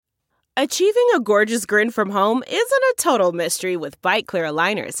Achieving a gorgeous grin from home isn't a total mystery with Byte Clear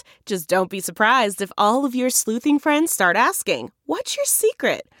aligners. Just don't be surprised if all of your sleuthing friends start asking, "What's your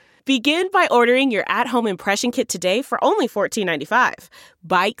secret?" Begin by ordering your at-home impression kit today for only $14.95.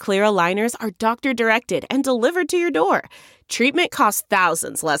 Byte Clear aligners are doctor-directed and delivered to your door. Treatment costs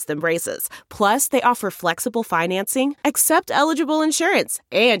thousands less than braces. Plus, they offer flexible financing, accept eligible insurance,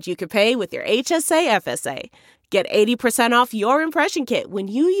 and you can pay with your HSA FSA. Get 80% off your impression kit when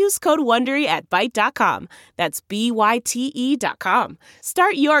you use code WONDERY at Byte.com. That's BYTE.com.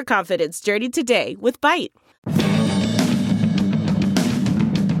 Start your confidence journey today with Byte. Go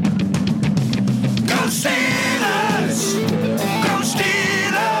Steelers! Go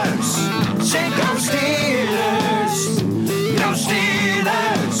Steelers! Say go Steelers! Go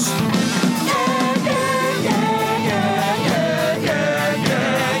Steelers! Yeah, yeah, yeah, yeah, yeah, yeah,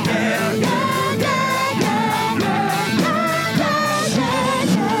 yeah, yeah, yeah.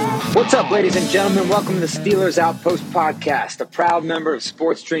 What's up, ladies and gentlemen? Welcome to the Steelers Outpost podcast, a proud member of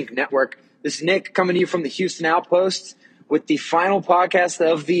Sports Drink Network. This is Nick coming to you from the Houston Outpost with the final podcast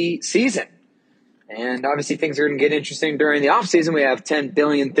of the season. And obviously things are going to get interesting during the offseason. We have 10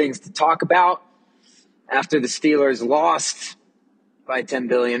 billion things to talk about after the Steelers lost by 10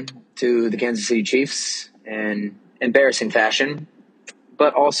 billion to the Kansas City Chiefs in embarrassing fashion,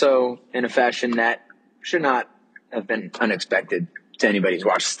 but also in a fashion that should not have been unexpected to anybody who's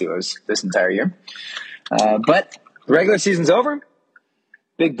watched the Steelers this entire year. But the regular season's over.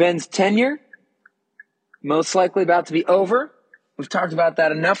 Big Ben's tenure most likely about to be over. We've talked about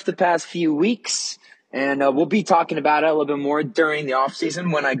that enough the past few weeks, and we'll be talking about it a little bit more during the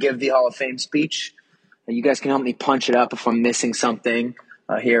offseason when I give the Hall of Fame speech. You guys can help me punch it up if I'm missing something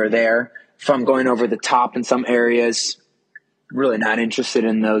here or there, if I'm going over the top in some areas. Really not interested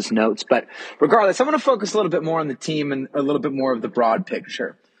in those notes. But regardless, I'm going to focus a little bit more on the team and a little bit more of the broad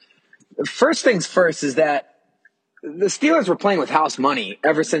picture. First things first is that the Steelers were playing with house money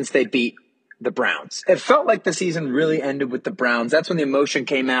ever since they beat the Browns. It felt like the season really ended with the Browns. That's when the emotion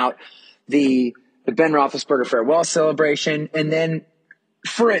came out, the Ben Roethlisberger farewell celebration, and then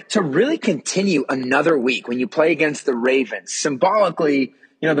for it to really continue another week when you play against the Ravens, symbolically,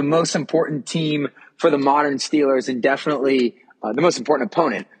 the most important team for the modern Steelers and definitely the most important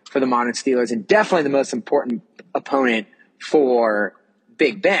opponent for the modern Steelers and definitely the most important opponent for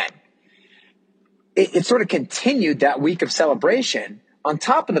Big Ben. It sort of continued that week of celebration on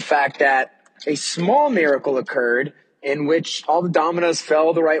top of the fact that a small miracle occurred in which all the dominoes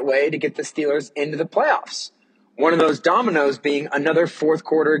fell the right way to get the Steelers into the playoffs. One of those dominoes being another fourth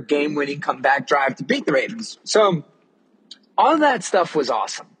quarter game-winning comeback drive to beat the Ravens. So all of that stuff was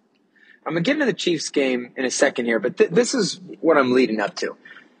awesome. I'm going to get into the Chiefs game in a second here, but this is what I'm leading up to.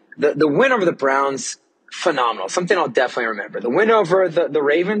 The win over the Browns, phenomenal. Something I'll definitely remember. The win over the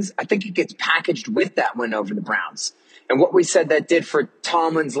Ravens, I think it gets packaged with that win over the Browns. And what we said that did for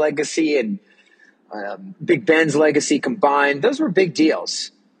Tomlin's legacy and Big Ben's legacy combined, those were big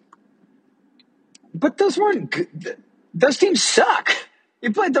deals. But those weren't good. Those teams suck.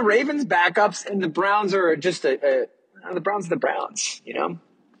 You played the Ravens backups, and the Browns are just the Browns are the Browns,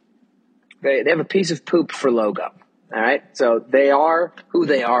 They have a piece of poop for logo, all right? So they are who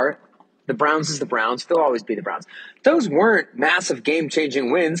they are. The Browns is the Browns. They'll always be the Browns. Those weren't massive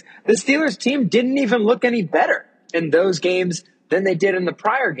game-changing wins. The Steelers team didn't even look any better in those games than they did in the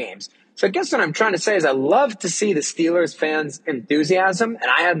prior games. So I guess what I'm trying to say is I love to see the Steelers fans' enthusiasm, and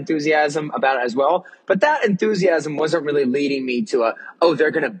I had enthusiasm about it as well, but that enthusiasm wasn't really leading me to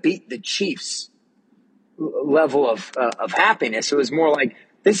they're going to beat the Chiefs level of happiness. It was more like,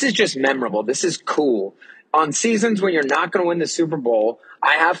 this is just memorable. This is cool. On seasons when you're not going to win the Super Bowl,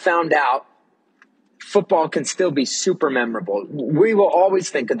 I have found out football can still be super memorable. We will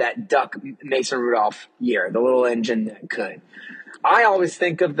always think of that Duck Mason Rudolph year, the little engine that could. I always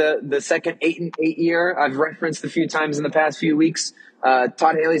think of the second 8-8 year. I've referenced a few times in the past few weeks.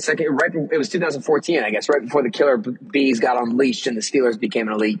 Todd Haley's second, it was 2014, I guess, right before the Killer Bees got unleashed and the Steelers became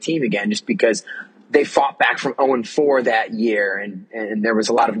an elite team again, just because they fought back from 0-4 that year, and there was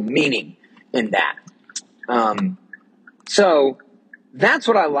a lot of meaning in that. So that's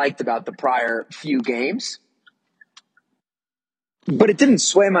what I liked about the prior few games. But it didn't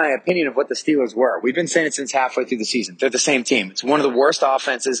sway my opinion of what the Steelers were. We've been saying it since halfway through the season. They're the same team. It's one of the worst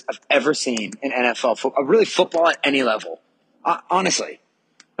offenses I've ever seen in NFL football, really football at any level. Honestly.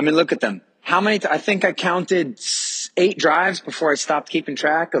 I mean, look at them. How many? I think I counted 8 drives before I stopped keeping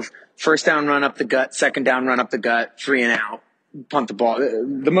track of first down, run up the gut, second down, run up the gut, 3 and out, punt the ball.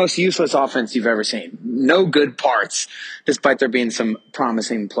 The most useless offense you've ever seen. No good parts, despite there being some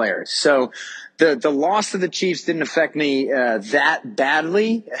promising players. So the loss to the Chiefs didn't affect me that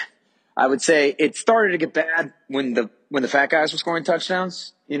badly. I would say it started to get bad when the fat guys were scoring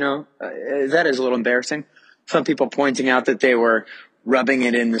touchdowns. That is a little embarrassing. Some people pointing out that they were rubbing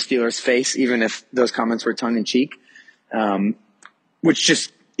it in the Steelers' face, even if those comments were tongue in cheek, which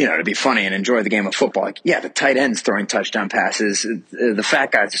just, to be funny and enjoy the game of football. Like, yeah, the tight end's throwing touchdown passes. The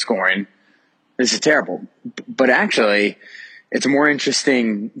fat guys are scoring. This is terrible. But actually, it's a more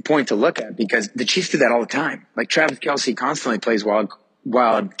interesting point to look at because the Chiefs do that all the time. Like Travis Kelce constantly plays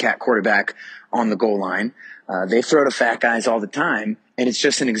wildcat quarterback on the goal line. They throw to fat guys all the time. And it's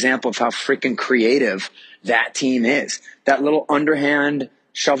just an example of how freaking creative that team is. That little underhand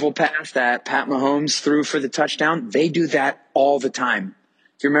shovel pass that Pat Mahomes threw for the touchdown, they do that all the time.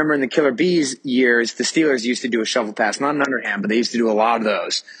 If you remember in the Killer Bees years, the Steelers used to do a shovel pass, not an underhand, but they used to do a lot of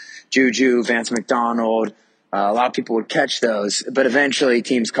those. Juju, Vance McDonald, a lot of people would catch those, but eventually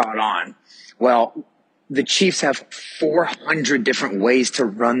teams caught on. Well, the Chiefs have 400 different ways to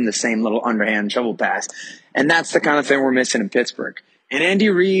run the same little underhand shovel pass, and that's the kind of thing we're missing in Pittsburgh. And Andy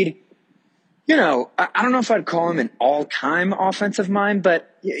Reid, I don't know if I'd call him an all-time offensive mind,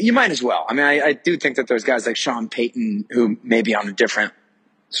 but you might as well. I mean, I do think that there's guys like Sean Payton who may be on a different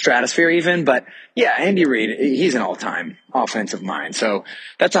stratosphere even, but yeah, Andy Reid, he's an all-time offensive mind. So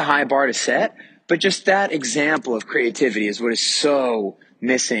that's a high bar to set, but just that example of creativity is what is so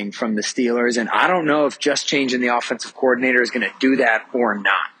missing from the Steelers. And I don't know if just changing the offensive coordinator is going to do that or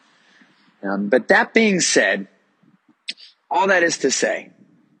not. But that being said, all that is to say,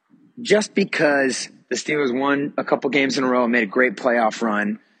 just because the Steelers won a couple games in a row and made a great playoff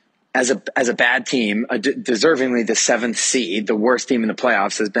run as a bad team, deservingly the 7th seed, the worst team in the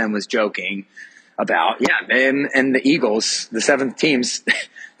playoffs, as Ben was joking about. Yeah, and the Eagles, the 7th teams,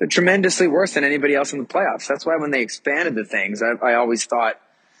 they're tremendously worse than anybody else in the playoffs. That's why when they expanded the things, I always thought,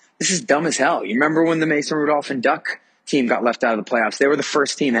 this is dumb as hell. You remember when the Mason Rudolph and Duck team got left out of the playoffs? They were the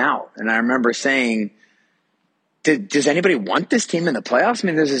first team out. And I remember saying, does anybody want this team in the playoffs? I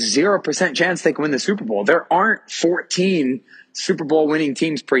mean, there's a 0% chance they can win the Super Bowl. There aren't 14 Super Bowl winning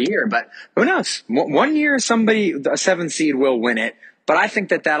teams per year, but who knows? One year, a 7th seed will win it. But I think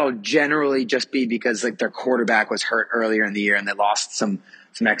that that'll generally just be because like their quarterback was hurt earlier in the year and they lost some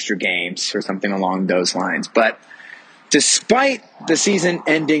extra games or something along those lines. But despite the season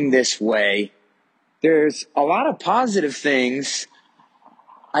ending this way, there's a lot of positive things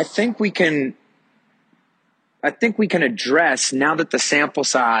I think we can address now that the sample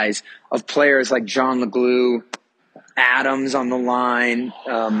size of players like John LeGlue, Adams on the line,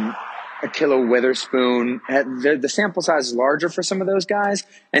 Ahkello Witherspoon, the sample size is larger for some of those guys,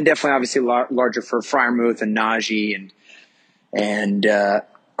 and definitely obviously larger for Freiermuth and Najee, and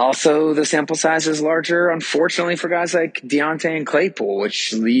also the sample size is larger, unfortunately, for guys like Deontay and Claypool,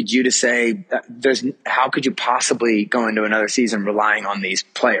 which leads you to say how could you possibly go into another season relying on these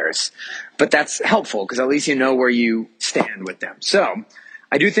players? But that's helpful because at least you know where you stand with them. So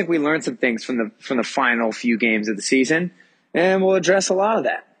I do think we learned some things from the final few games of the season, and we'll address a lot of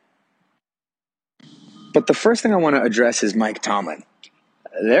that. But the first thing I want to address is Mike Tomlin.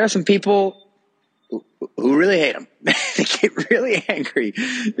 There are some people who really hate him. They get really angry.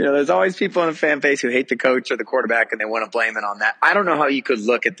 There's always people in a fan base who hate the coach or the quarterback, and they want to blame it on that. I don't know how you could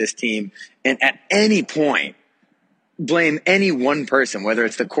look at this team and at any point blame any one person, whether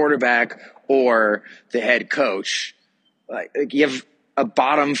it's the quarterback or the head coach. Like you have a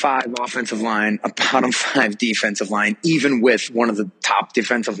bottom 5 offensive line, a bottom 5 defensive line, even with one of the top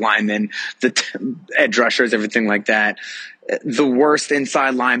defensive linemen, the edge rushers, everything like that. The worst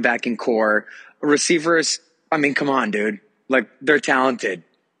inside linebacking core. Receivers, I mean, come on, dude. Like, they're talented.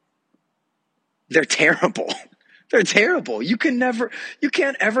 They're terrible. They're terrible. You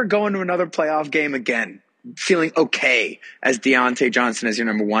can't ever go into another playoff game again feeling okay as Deontay Johnson as your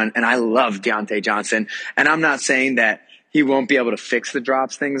number one. And I love Deontay Johnson. And I'm not saying that he won't be able to fix the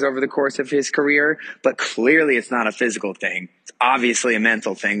drops things over the course of his career, but clearly it's not a physical thing. It's obviously a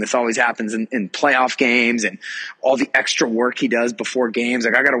mental thing. This always happens in playoff games and all the extra work he does before games.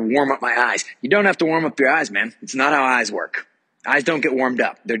 Like, I got to warm up my eyes. You don't have to warm up your eyes, man. It's not how eyes work. Eyes don't get warmed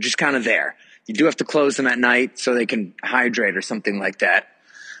up. They're just kind of there. You do have to close them at night so they can hydrate or something like that.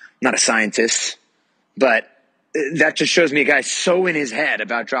 I'm not a scientist, but that just shows me a guy so in his head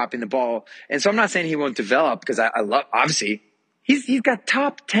about dropping the ball. And so I'm not saying he won't develop because I love, obviously, he's got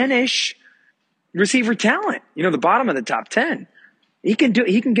top 10-ish receiver talent, the bottom of the top 10. He can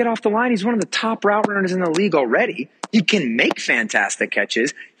get off the line. He's one of the top route runners in the league already. He can make fantastic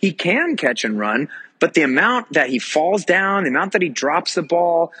catches. He can catch and run, but the amount that he falls down, the amount that he drops the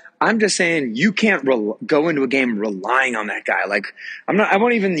ball, I'm just saying you can't go into a game relying on that guy. Like, I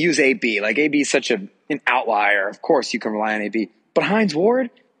won't even use AB. Like, AB is such an outlier. Of course you can rely on AB. But Hines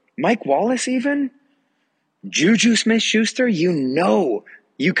Ward, Mike Wallace even, Juju Smith-Schuster,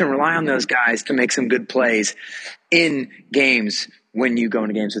 you can rely on those guys to make some good plays in games when you go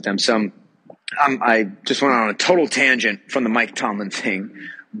into games with them. So I just went on a total tangent from the Mike Tomlin thing.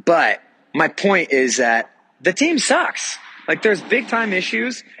 But my point is that the team sucks. Like, there's big-time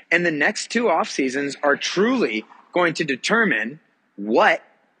issues, and the next 2 off seasons are truly going to determine what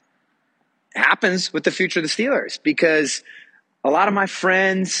happens with the future of the Steelers. Because a lot of my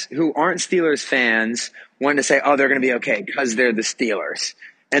friends who aren't Steelers fans wanted to say, oh, they're going to be okay because they're the Steelers.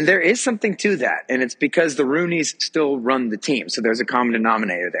 And there is something to that, and it's because the Rooneys still run the team, so there's a common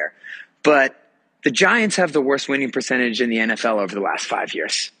denominator there. But the Giants have the worst winning percentage in the NFL over the last 5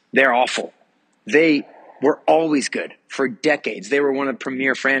 years. They're awful. They were always good for decades. They were one of the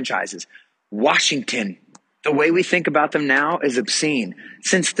premier franchises. Washington, the way we think about them now is obscene.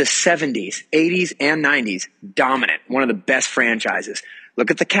 Since the 70s, 80s, and 90s, dominant, one of the best franchises.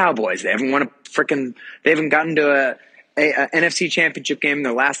 Look at the Cowboys. They haven't gotten to a NFC championship game in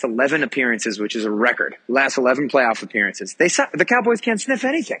their last 11 appearances, which is a record. Last 11 playoff appearances. The Cowboys can't sniff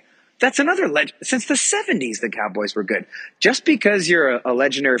anything. That's another legend. Since the 70s, the Cowboys were good. Just because you're a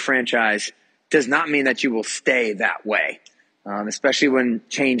legendary franchise does not mean that you will stay that way, especially when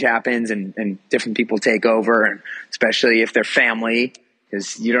change happens and different people take over, and especially if they're family,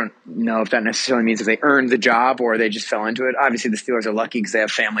 because you don't know if that necessarily means if they earned the job or they just fell into it. Obviously, the Steelers are lucky because they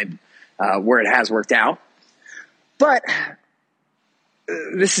have family where it has worked out. But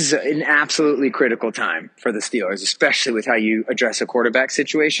this is an absolutely critical time for the Steelers, especially with how you address a quarterback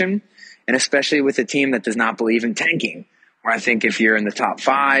situation, and especially with a team that does not believe in tanking, where I think if you're in the top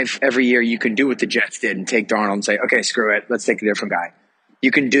 5 every year, you can do what the Jets did and take Darnold and say, okay, screw it, let's take a different guy.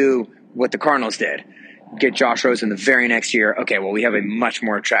 You can do what the Cardinals did, get Josh Rosen the very next year. Okay, well, we have a much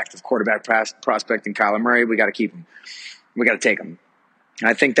more attractive quarterback prospect than Kyler Murray. We got to keep him. We got to take him.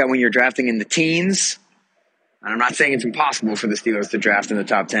 I think that when you're drafting in the teens, and I'm not saying it's impossible for the Steelers to draft in the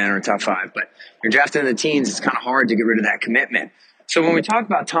top 10 or top 5, but you're drafting in the teens, it's kind of hard to get rid of that commitment. So when we talk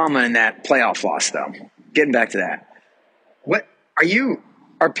about Tomlin and that playoff loss, though, getting back to that,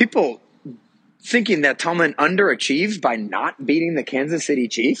 are people thinking that Tomlin underachieved by not beating the Kansas City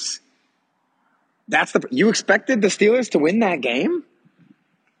Chiefs? You expected the Steelers to win that game?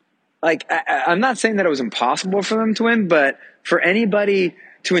 Like, I'm not saying that it was impossible for them to win, but for anybody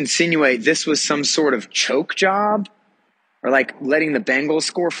to insinuate this was some sort of choke job, or like letting the Bengals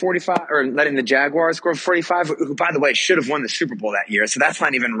score 45 or letting the Jaguars score 45, who, by the way, should have won the Super Bowl that year. So that's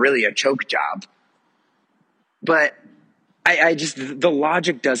not even really a choke job. But the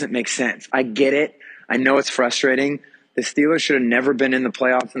logic doesn't make sense. I get it. I know it's frustrating. The Steelers should have never been in the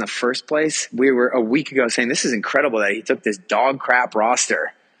playoffs in the first place. We were a week ago saying this is incredible that he took this dog crap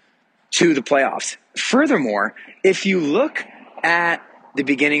roster to the playoffs. Furthermore, if you look at the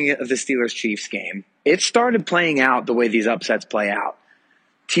beginning of the Steelers-Chiefs game, it started playing out the way these upsets play out.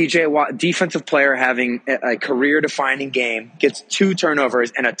 TJ Watt, defensive player having a career-defining game, gets 2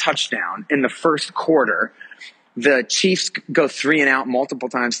 turnovers and a touchdown in the first quarter. The Chiefs go 3 and out multiple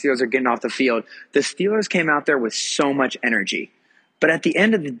times. Steelers are getting off the field. The Steelers came out there with so much energy. But at the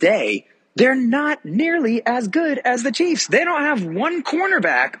end of the day, they're not nearly as good as the Chiefs. They don't have one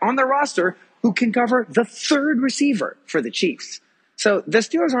cornerback on their roster who can cover the 3rd receiver for the Chiefs. So the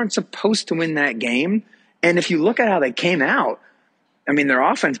Steelers aren't supposed to win that game. And if you look at how they came out, I mean, their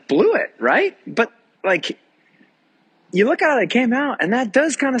offense blew it, right? But, like, you look at how they came out, and that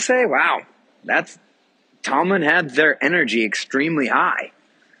does kind of say, wow, Tomlin had their energy extremely high.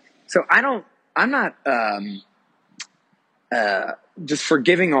 So I'm not just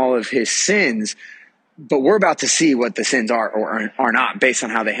forgiving all of his sins, but we're about to see what the sins are or are not based on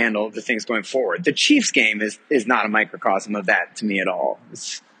how they handle the things going forward. The Chiefs game is not a microcosm of that to me at all.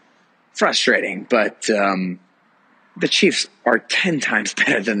 It's frustrating, but the Chiefs are 10 times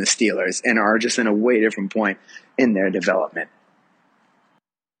better than the Steelers and are just in a way different point in their development.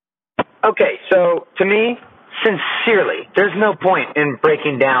 Okay, so to me, sincerely, there's no point in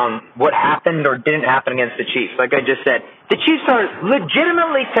breaking down what happened or didn't happen against the Chiefs. Like I just said, the Chiefs are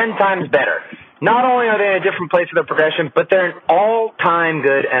legitimately 10 times better. Not only are they in a different place with their progression, but they're an all-time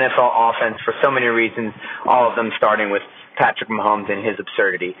good NFL offense for so many reasons, all of them starting with Patrick Mahomes and his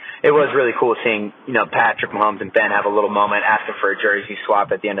absurdity. It was really cool seeing, Patrick Mahomes and Ben have a little moment asking for a jersey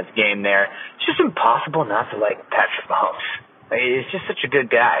swap at the end of the game there. It's just impossible not to like Patrick Mahomes. He's just such a good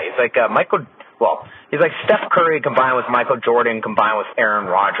guy. He's like he's like Steph Curry combined with Michael Jordan combined with Aaron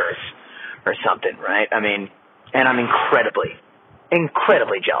Rodgers or something, right? I mean, and I'm incredibly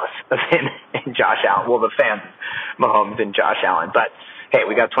jealous of him and Josh Allen. Well, the fans, Mahomes and Josh Allen. But, hey,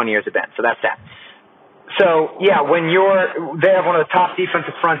 we got 20 years of Ben, so that's that. So, yeah, they have one of the top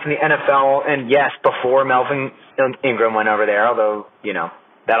defensive fronts in the NFL, and yes, before Melvin Ingram went over there, although,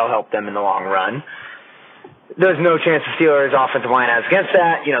 that'll help them in the long run. There's no chance the Steelers' offensive line has against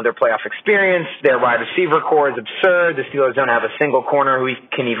that. Their playoff experience, their wide receiver core is absurd. The Steelers don't have a single corner who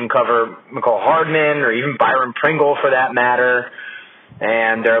can even cover McCall Hardman or even Byron Pringle for that matter.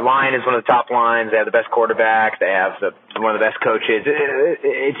 And their line is one of the top lines. They have the best quarterback. They have one of the best coaches.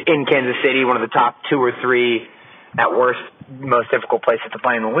 It's in Kansas City, one of the top 2 or 3, at worst, most difficult places to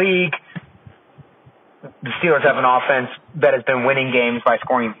play in the league. The Steelers have an offense that has been winning games by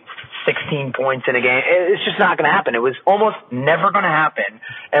scoring 16 points in a game. It's just not going to happen. It was almost never going to happen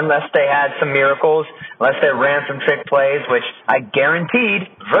unless they had some miracles, unless they ran some trick plays, which I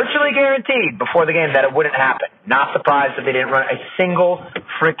virtually guaranteed before the game that it wouldn't happen. Not surprised that they didn't run a single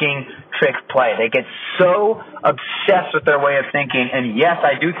freaking trick play. They get so obsessed with their way of thinking, and yes,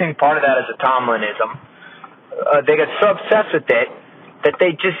 I do think part of that is a Tomlinism. They get so obsessed with it that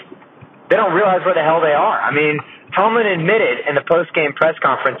they don't realize where the hell they are. I mean, Tomlin admitted in the post-game press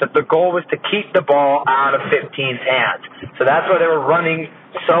conference that the goal was to keep the ball out of 15's hands. So that's why they were running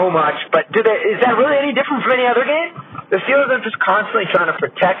so much. But is that really any different from any other game? The Steelers are just constantly trying to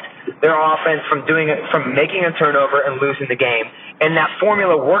protect their offense from making a turnover and losing the game. And that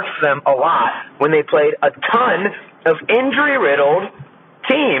formula worked for them a lot when they played a ton of injury-riddled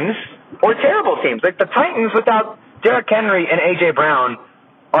teams or terrible teams. Like the Titans without Derrick Henry and A.J. Brown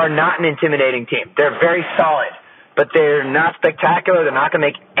are not an intimidating team. They're very solid, but they're not spectacular. They're not going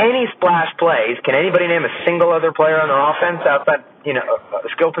to make any splash plays. Can anybody name a single other player on their offense outside, a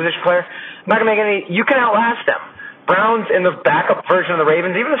skill position player? Not going to make any. You can outlast them. Browns in the backup version of the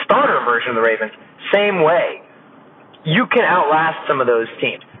Ravens, even the starter version of the Ravens, same way. You can outlast some of those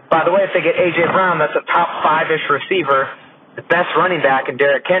teams. By the way, if they get A.J. Brown, that's a top 5-ish receiver, the best running back in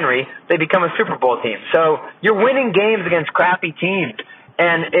Derrick Henry, they become a Super Bowl team. So you're winning games against crappy teams.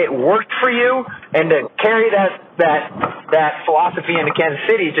 And it worked for you, and to carry that philosophy into Kansas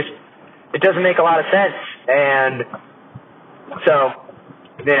City it doesn't make a lot of sense. And so,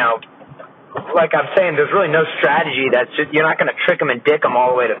 like I'm saying, there's really no strategy. You're not going to trick them and dick them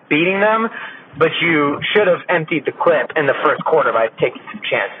all the way to beating them, but you should have emptied the clip in the first quarter by taking some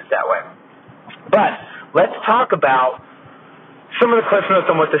chances that way. But let's talk about some of the cliff notes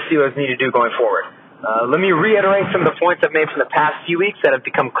on what the Steelers need to do going forward. Let me reiterate some of the points I've made from the past few weeks that have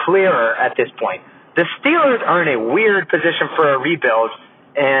become clearer at this point. The Steelers are in a weird position for a rebuild,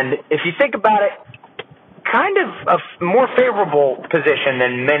 and if you think about it, kind of a more favorable position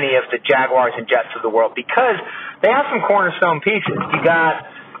than many of the Jaguars and Jets of the world because they have some cornerstone pieces. You got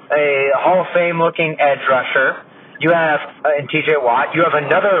a Hall of Fame-looking edge rusher. You have in T.J. Watt. You have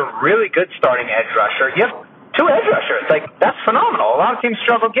another really good starting edge rusher. You have 2 edge rushers. That's phenomenal. A lot of teams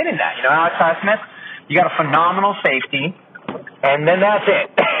struggle getting that. Alex Highsmith. You got a phenomenal safety, and then that's it.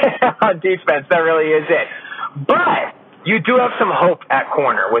 On defense, that really is it. But you do have some hope at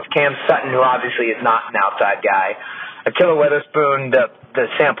corner with Cam Sutton, who obviously is not an outside guy. Akilla Weatherspoon, the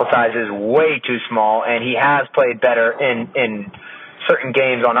sample size is way too small, and he has played better in certain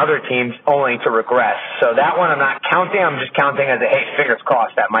games on other teams only to regress. So that one I'm not counting. I'm just counting as a, hey, fingers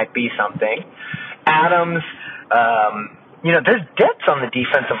crossed, that might be something. Adams, there's depth on the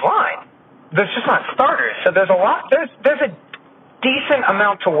defensive line. There's just not starters. So there's a decent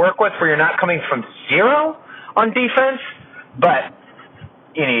amount to work with where you're not coming from zero on defense, but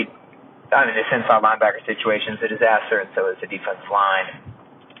you need, this inside linebacker situation is a disaster, and so is the defensive line,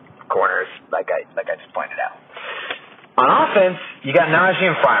 corners, like I just pointed out. On offense, you got Najee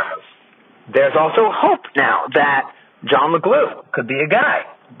and Freiermuth. There's also hope now that John LeGlue could be a guy,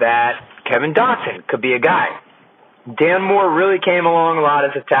 that Kevin Dotson could be a guy. Dan Moore really came along a lot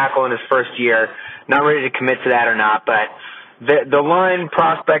as a tackle in his first year. Not ready to commit to that or not, but the line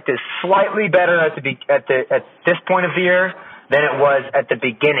prospect is slightly better at this point of the year than it was at the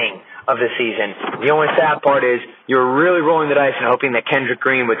beginning of the season. The only sad part is you're really rolling the dice and hoping that Kendrick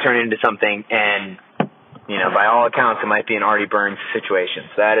Green would turn into something, and by all accounts, it might be an Artie Burns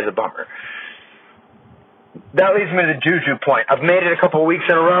situation. So that is a bummer. That leads me to the Juju point. I've made it a couple of weeks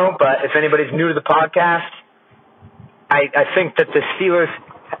in a row, but if anybody's new to the podcast, I think that the Steelers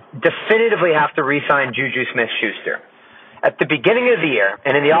definitively have to re-sign Juju Smith-Schuster. At the beginning of the year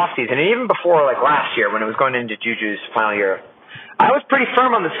and in the offseason, and even before last year when it was going into Juju's final year, I was pretty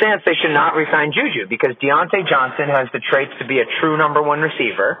firm on the stance they should not re-sign Juju because Deontay Johnson has the traits to be a true number 1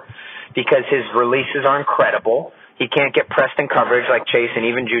 receiver because his releases are incredible. He can't get pressed in coverage like Chase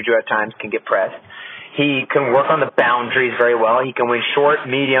and even Juju at times can get pressed. He can work on the boundaries very well. He can win short,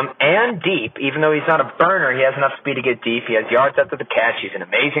 medium, and deep. Even though he's not a burner, he has enough speed to get deep. He has yards after the catch. He's an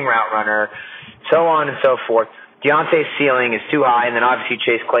amazing route runner, so on and so forth. Deontay's ceiling is too high, and then obviously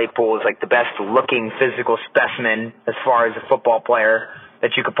Chase Claypool is like the best-looking physical specimen as far as a football player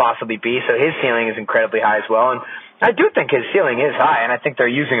that you could possibly be. So his ceiling is incredibly high as well. And I do think his ceiling is high, and I think they're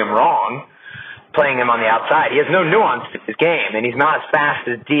using him wrong, playing him on the outside. He has no nuance to his game, and he's not as fast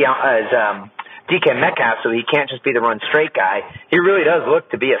as DK Metcalf, so he can't just be the run-straight guy. He really does look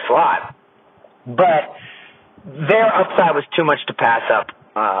to be a slot. But their upside was too much to pass up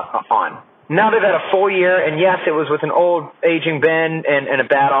on. Now they've had a full year, and yes, it was with an old, aging Ben and a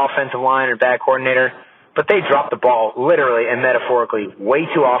bad offensive line or bad coordinator, but they dropped the ball literally and metaphorically way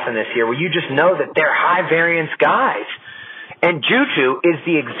too often this year, where you just know that they're high-variance guys. And Juju is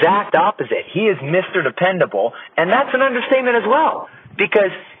the exact opposite. He is Mr. Dependable, and that's an understatement as well,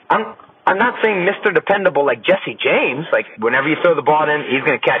 because I'm not saying Mr. Dependable like Jesse James, like whenever you throw the ball in, he's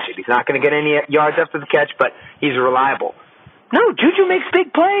going to catch it. He's not going to get any yards after the catch, but he's reliable. No, Juju makes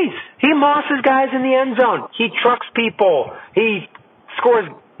big plays. He mosses guys in the end zone. He trucks people. He scores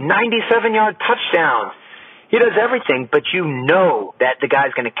 97-yard touchdowns. He does everything, but you know that the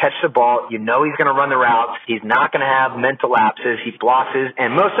guy's going to catch the ball. You know he's going to run the routes. He's not going to have mental lapses. He blocks,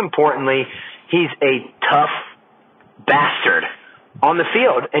 and most importantly, he's a tough bastard on the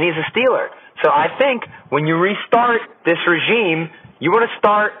field, and he's a Steeler. So I think when you restart this regime, you want to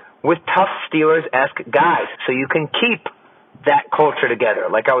start with tough Steelers-esque guys so you can keep that culture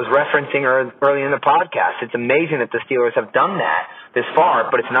together. Like I was referencing early in the podcast, it's amazing that the Steelers have done that this far,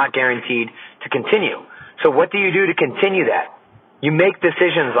 but it's not guaranteed to continue. So what do you do to continue that? You make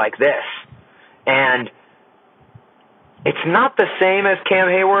decisions like this. And it's not the same as Cam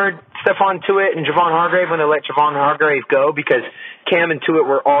Hayward, Stephon Tuitt, and Javon Hargrave when they let Javon Hargrave go, because Cam and Tuitt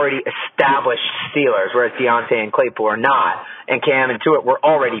were already established Steelers, whereas Deontay and Claypool are not. And Cam and Tuitt were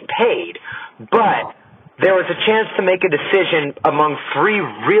already paid. But there was a chance to make a decision among three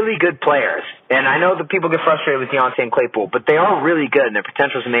really good players. And I know that people get frustrated with Deontay and Claypool, but they are really good, and their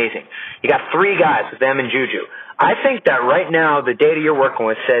potential is amazing. You got three guys with them and Juju. I think that right now the data you're working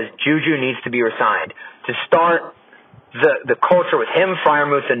with says Juju needs to be resigned to start the culture with him,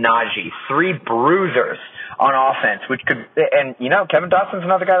 Freiermuth, and Najee, three bruisers on offense, which could – and, you know, Kevin Dotson's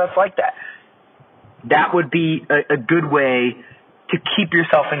another guy that's like that. That would be a good way to keep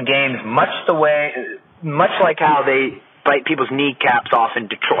yourself in games, much like how they bite people's kneecaps off in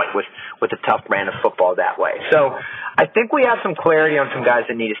Detroit with a tough brand of football that way. So I think we have some clarity on some guys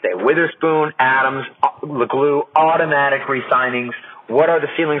that need to stay. Witherspoon, Adams, LeGlue, automatic re-signings. What are the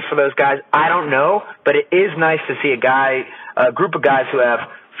ceilings for those guys? I don't know, but it is nice to see a group of guys who have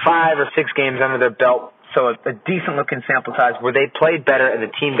 5 or 6 games under their belt, so a decent-looking sample size where they played better and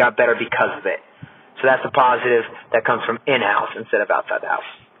the team got better because of it. So that's a positive that comes from in-house instead of outside the house.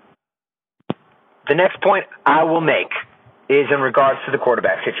 The next point I will make is in regards to the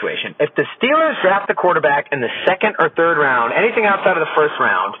quarterback situation. If the Steelers draft the quarterback in the 2nd or 3rd round, anything outside of the 1st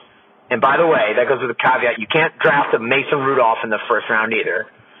round, and by the way, that goes with a caveat, you can't draft a Mason Rudolph in the 1st round either.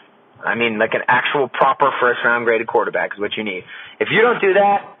 I mean, like an actual proper 1st round graded quarterback is what you need. If you don't do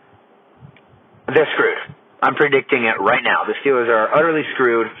that, they're screwed. I'm predicting it right now. The Steelers are utterly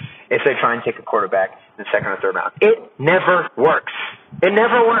screwed if they try and take a quarterback in the 2nd or 3rd round. It never works. It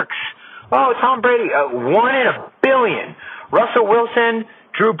never works. Oh, Tom Brady, 1 in a billion. Russell Wilson,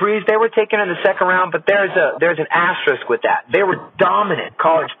 Drew Brees, they were taken in the 2nd round, but there's an asterisk with that. They were dominant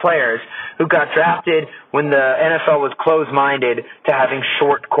college players who got drafted when the NFL was closed-minded to having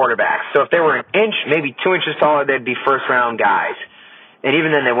short quarterbacks. So if they were an inch, maybe 2 inches taller, they'd be 1st-round guys. And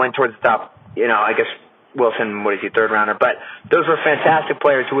even then, they went towards the top. You know, I guess Wilson, 3rd rounder? But those were fantastic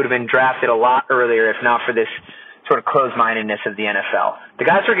players who would have been drafted a lot earlier if not for this sort of closed-mindedness of the NFL. The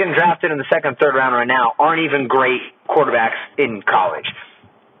guys who are getting drafted in the 2nd, 3rd round right now aren't even great quarterbacks in college.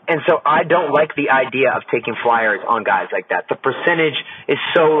 And so I don't like the idea of taking flyers on guys like that. The percentage is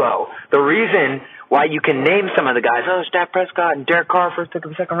so low. The reason why you can name some of the guys, Dak Prescott and Derek Carr first pick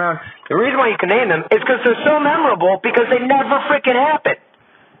of the 2nd round, the reason why you can name them is because they're so memorable because they never freaking happen.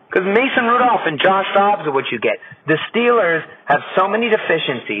 Because Mason Rudolph and Josh Dobbs are what you get. The Steelers have so many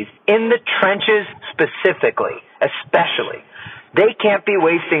deficiencies in the trenches specifically, especially. They can't be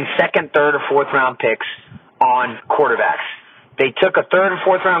wasting 2nd, 3rd, or 4th round picks on quarterbacks. They took a 3rd and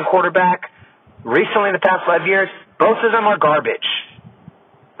 4th round quarterback recently in the past 5 years. Both of them are garbage,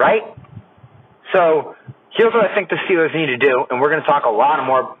 right? So here's what I think the Steelers need to do, and we're going to talk a lot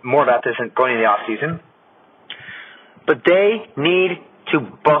more about this going into the offseason. But they need to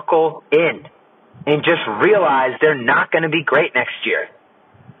buckle in and just realize they're not going to be great next year.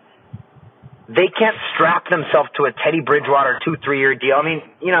 they can't strap themselves to a Teddy Bridgewater 2-3 year deal. I mean,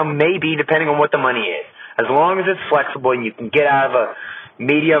 maybe depending on what the money is. As long as it's flexible and you can get out of a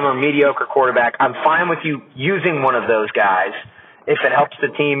medium or mediocre quarterback, I'm fine with you using one of those guys. If it helps the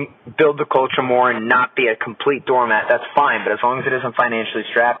team build the culture more and not be a complete doormat, that's fine, but as long as it doesn't financially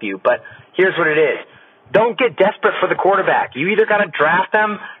strap you. But here's what it is. Don't get desperate for the quarterback. You either got to draft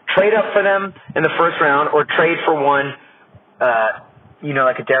them, trade up for them in the first round, or trade for one,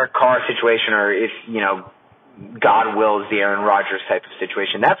 like a Derek Carr situation, or if, God wills, the Aaron Rodgers type of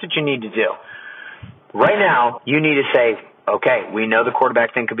situation. That's what you need to do. Right now, you need to say, okay, we know the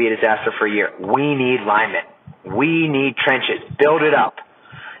quarterback thing could be a disaster for a year. We need linemen. We need trenches. Build it up.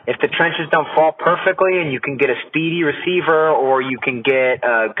 If the trenches don't fall perfectly and you can get a speedy receiver or you can get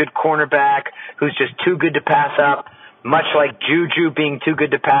a good cornerback who's just too good to pass up, much like Juju being too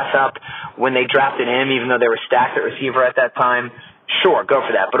good to pass up when they drafted him, even though they were stacked at receiver at that time, sure, go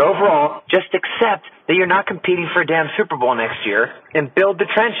for that. But overall, just accept that you're not competing for a damn Super Bowl next year and build the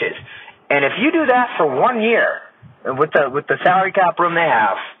trenches. And if you do that for 1 year with the salary cap room they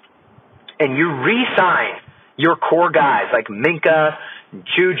have and you re-sign your core guys like Minka,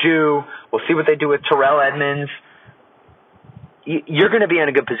 Juju, we'll see what they do with Terrell Edmonds, you're going to be in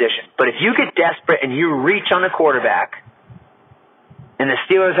a good position. But if you get desperate and you reach on the quarterback, and the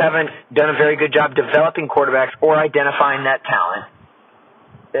Steelers haven't done a very good job developing quarterbacks or identifying that talent,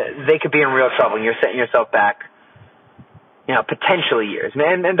 they could be in real trouble, and you're setting yourself back, potentially years.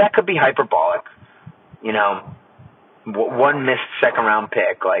 And that could be hyperbolic. One missed second-round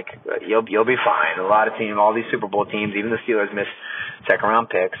pick, you'll be fine. A lot of teams, all these Super Bowl teams, even the Steelers miss second-round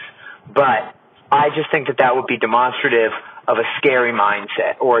picks. But I just think that would be demonstrative of a scary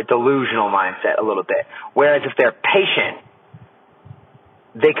mindset or a delusional mindset a little bit. Whereas if they're patient,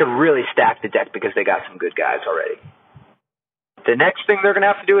 they could really stack the deck because they got some good guys already. The next thing they're going to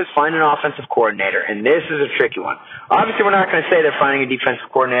have to do is find an offensive coordinator, and this is a tricky one. Obviously, we're not going to say they're finding a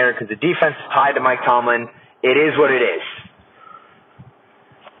defensive coordinator because the defense is tied to Mike Tomlin. It is what it is.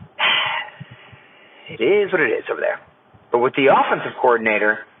 It is what it is over there. But with the offensive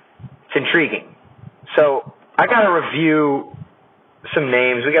coordinator, it's intriguing. So I got to review some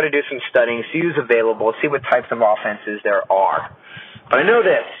names. We got to do some studying, see who's available, see what types of offenses there are. But I know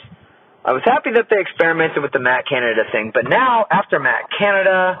this. I was happy that they experimented with the Matt Canada thing, but now after Matt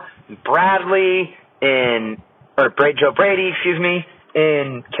Canada, Bradley Joe Brady,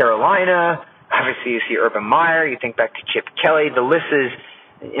 in Carolina, obviously you see Urban Meyer, you think back to Chip Kelly, the list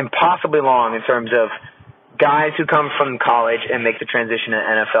is impossibly long in terms of guys who come from college and make the transition to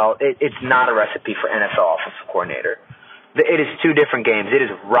NFL. It's not a recipe for NFL offensive coordinator. It is two different games. It is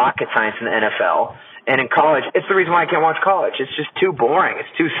rocket science in the NFL. And in college, it's the reason why I can't watch college. It's just too boring.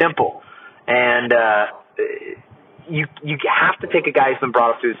 It's too simple. And you have to take a guy who's been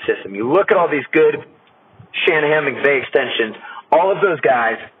brought up through the system. You look at all these good Shanahan McVay extensions. All of those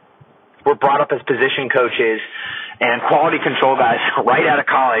guys were brought up as position coaches and quality control guys right out of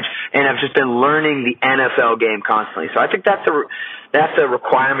college and have just been learning the NFL game constantly. So I think that's a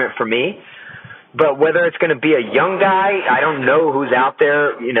requirement for me. But whether it's going to be a young guy, I don't know who's out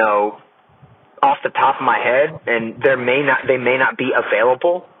there, off the top of my head, and they may not be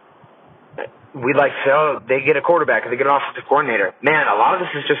available. We'd like to say, they get a quarterback, or they get an offensive coordinator. Man, a lot of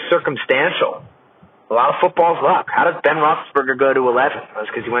this is just circumstantial. A lot of football's luck. How does Ben Roethlisberger go to 11? That's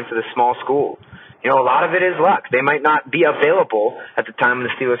because he went to the small school. A lot of it is luck. They might not be available at the time when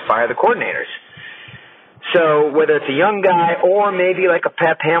the Steelers fire the coordinators. So whether it's a young guy or maybe like a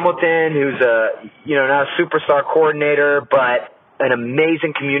Pep Hamilton who's not a superstar coordinator, but an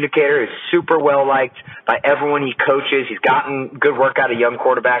amazing communicator, is super well liked by everyone he coaches. He's gotten good work out of young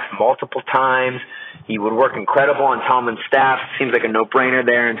quarterbacks multiple times. He would work incredible on Tomlin's staff. Seems like a no-brainer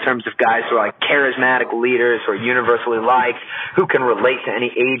there in terms of guys who are like charismatic leaders who are universally liked, who can relate to any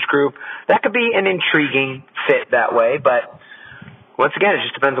age group. That could be an intriguing fit that way, but once again, it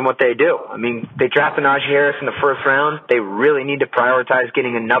just depends on what they do. I mean, they drafted Najee Harris in the first round. They really need to prioritize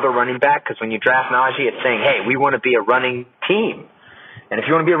getting another running back because when you draft Najee, it's saying, hey, we want to be a running team. And if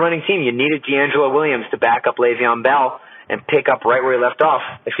you want to be a running team, you needed D'Angelo Williams to back up Le'Veon Bell and pick up right where he left off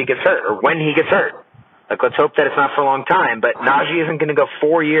if he gets hurt or when he gets hurt. Let's hope that it's not for a long time. But Najee isn't going to go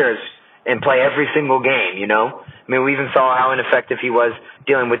 4 years and play every single game, I mean, we even saw how ineffective he was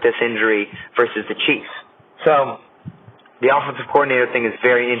dealing with this injury versus the Chiefs. So the offensive coordinator thing is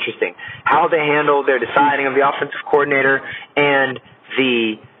very interesting. How they handle their deciding of the offensive coordinator and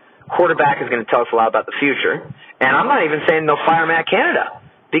the quarterback is going to tell us a lot about the future. And I'm not even saying they'll fire Matt Canada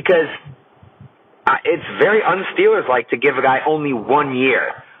because it's very un-Steelers-like to give a guy only 1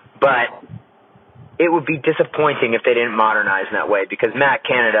 year. But it would be disappointing if they didn't modernize in that way because Matt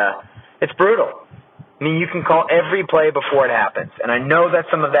Canada It's brutal. I mean, you can call every play before it happens. And I know that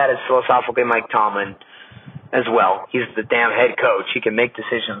some of that is philosophically Mike Tomlin as well. He's the damn head coach. He can make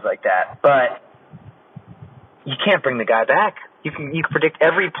decisions like that. But you can't bring the guy back. You can predict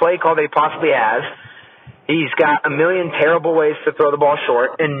every play call that he possibly has. He's got a million terrible ways to throw the ball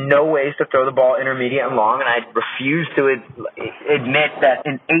short and no ways to throw the ball intermediate and long. And I refuse to admit that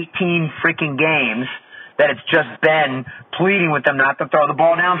in 18 freaking games that it's just been pleading with them not to throw the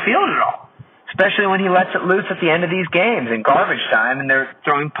ball downfield at all. Especially when he lets it loose at the end of these games in garbage time and they're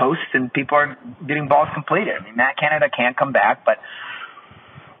throwing posts and people are getting balls completed. I mean, Matt Canada can't come back, but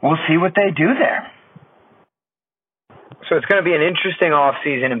we'll see what they do there. So it's going to be an interesting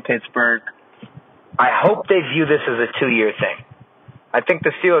offseason in Pittsburgh. I hope they view this as a 2-year thing. I think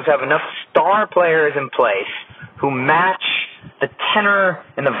the Steelers have enough star players in place who match the tenor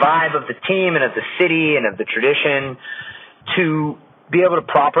and the vibe of the team and of the city and of the tradition to be able to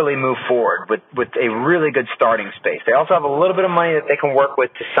properly move forward with a really good starting space. They also have a little bit of money that they can work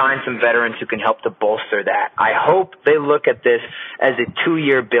with to sign some veterans who can help to bolster that. I hope they look at this as a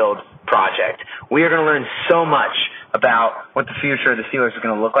 2-year build project. We are going to learn so much about what the future of the Steelers is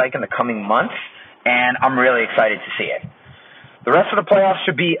going to look like in the coming months, and I'm really excited to see it. The rest of the playoffs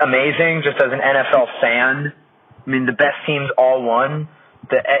should be amazing, just as an NFL fan. I mean, the best teams all won.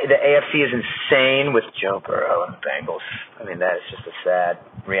 The AFC is insane with Joe Burrow and the Bengals. I mean, that is just a sad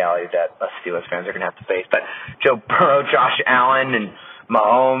reality that us Steelers fans are going to have to face. But Joe Burrow, Josh Allen, and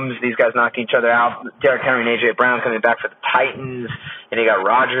Mahomes, these guys knocking each other out. Derrick Henry and A.J. Brown coming back for the Titans. And you got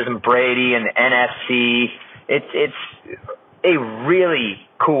Rodgers and Brady and the NFC. It's a really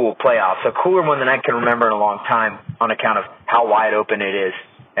cool playoffs, a cooler one than I can remember in a long time on account of how wide open it is,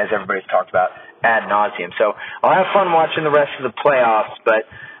 as everybody's talked about ad nauseum. So I'll have fun watching the rest of the playoffs, but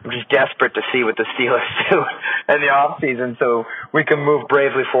I'm just desperate to see what the Steelers do in the offseason so we can move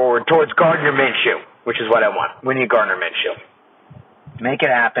bravely forward towards Gardner Minshew, which is what I want. We need Gardner Minshew. Make it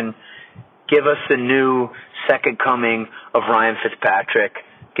happen. Give us the new second coming of Ryan Fitzpatrick.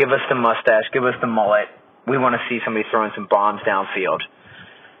 Give us the mustache. Give us the mullet. We want to see somebody throwing some bombs downfield.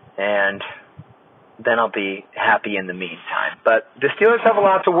 And then I'll be happy in the meantime. But the Steelers have a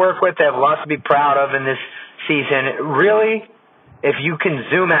lot to work with. They have lots to be proud of in this season. Really, if you can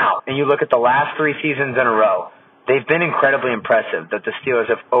zoom out and you look at the last 3 seasons in a row, they've been incredibly impressive that the Steelers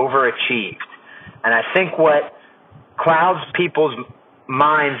have overachieved. And I think what clouds people's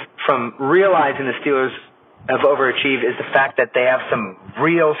minds from realizing the Steelers have overachieved is the fact that they have some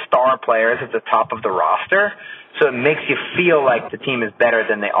real star players at the top of the roster. So it makes you feel like the team is better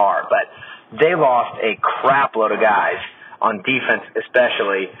than they are. But they lost a crap load of guys on defense,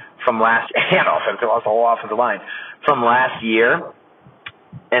 especially from last and offense. They lost the whole offensive line from last year.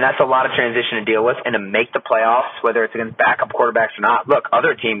 And that's a lot of transition to deal with. And to make the playoffs, whether it's against backup quarterbacks or not. Look,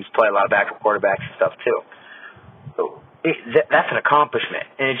 other teams play a lot of backup quarterbacks and stuff too. So that's an accomplishment.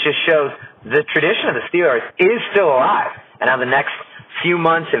 And it just shows the tradition of the Steelers is still alive. And now the next few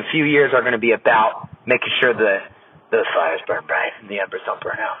months and few years are going to be about making sure the fires burn bright and the embers don't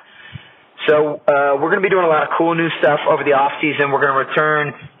burn out. So we're going to be doing a lot of cool new stuff over the off season. We're going to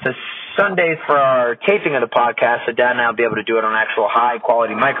return to Sundays for our taping of the podcast, so Dad and I will be able to do it on actual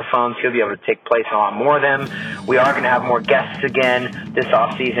high-quality microphones. He'll be able to take place in a lot more of them. We are going to have more guests again this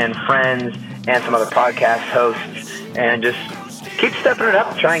off season, friends, and some other podcast hosts, and just keep stepping it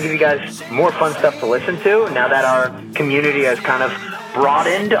up, try and give you guys more fun stuff to listen to now that our community has kind of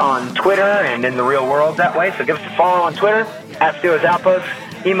broadened on Twitter and in the real world that way. So give us a follow on Twitter, at Steelers Outpost.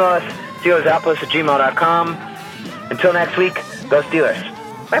 Email us, SteelersOutpost@gmail.com. Until next week, go Steelers.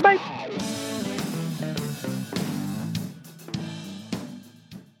 Bye-bye.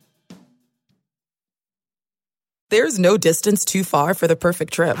 There's no distance too far for the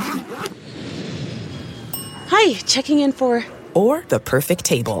perfect trip. Hi, checking in for... Or the perfect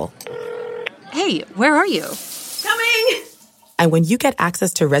table. Hey, where are you? Coming! And when you get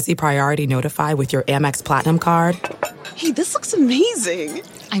access to Resi Priority Notify with your Amex Platinum card... Hey, this looks amazing.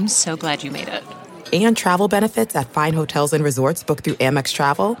 I'm so glad you made it. And travel benefits at fine hotels and resorts booked through Amex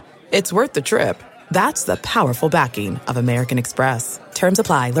Travel, it's worth the trip. That's the powerful backing of American Express. Terms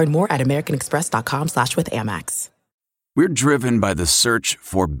apply. Learn more at americanexpress.com/withAmex. We're driven by the search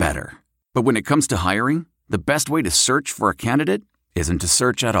for better. But when it comes to hiring, the best way to search for a candidate isn't to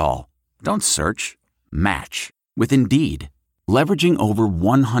search at all. Don't search. Match. With Indeed. Leveraging over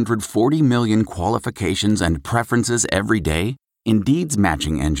 140 million qualifications and preferences every day, Indeed's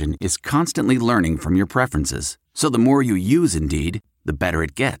matching engine is constantly learning from your preferences. So the more you use Indeed, the better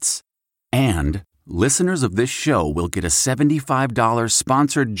it gets. And listeners of this show will get a $75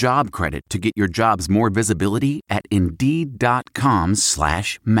 sponsored job credit to get your jobs more visibility at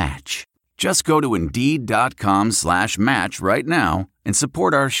Indeed.com/match. Just go to Indeed.com/match right now and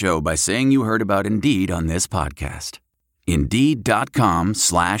support our show by saying you heard about Indeed on this podcast.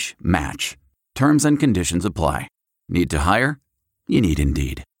 Indeed.com/match. Terms and conditions apply. Need to hire? You need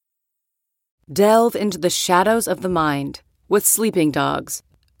Indeed. Delve into the shadows of the mind with Sleeping Dogs,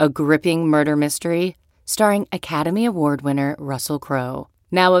 a gripping murder mystery starring Academy Award winner Russell Crowe.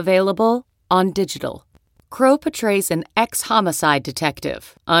 Now available on digital. Crowe portrays an ex-homicide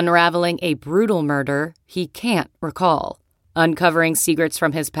detective unraveling a brutal murder he can't recall. Uncovering secrets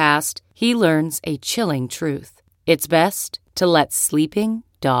from his past, he learns a chilling truth. It's best to let sleeping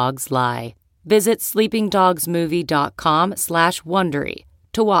dogs lie. Visit sleepingdogsmovie.com/Wondery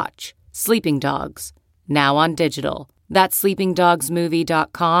to watch Sleeping Dogs, now on digital. That's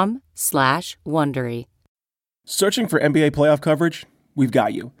sleepingdogsmovie.com/Wondery. Searching for NBA playoff coverage? We've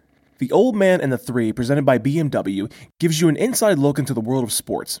got you. The Old Man and the Three, presented by BMW, gives you an inside look into the world of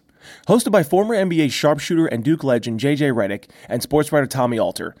sports. Hosted by former NBA sharpshooter and Duke legend J.J. Redick and sports writer Tommy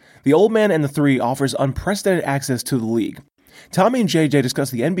Alter, The Old Man and the Three offers unprecedented access to the league. Tommy and JJ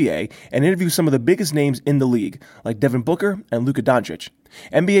discuss the NBA and interview some of the biggest names in the league, like Devin Booker and Luka Doncic.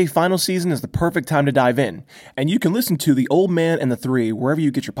 NBA final season is the perfect time to dive in, and you can listen to The Old Man and the Three wherever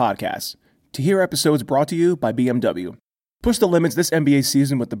you get your podcasts. To hear episodes brought to you by BMW. Push the limits this NBA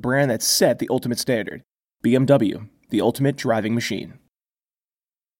season with the brand that set the ultimate standard. BMW, the ultimate driving machine.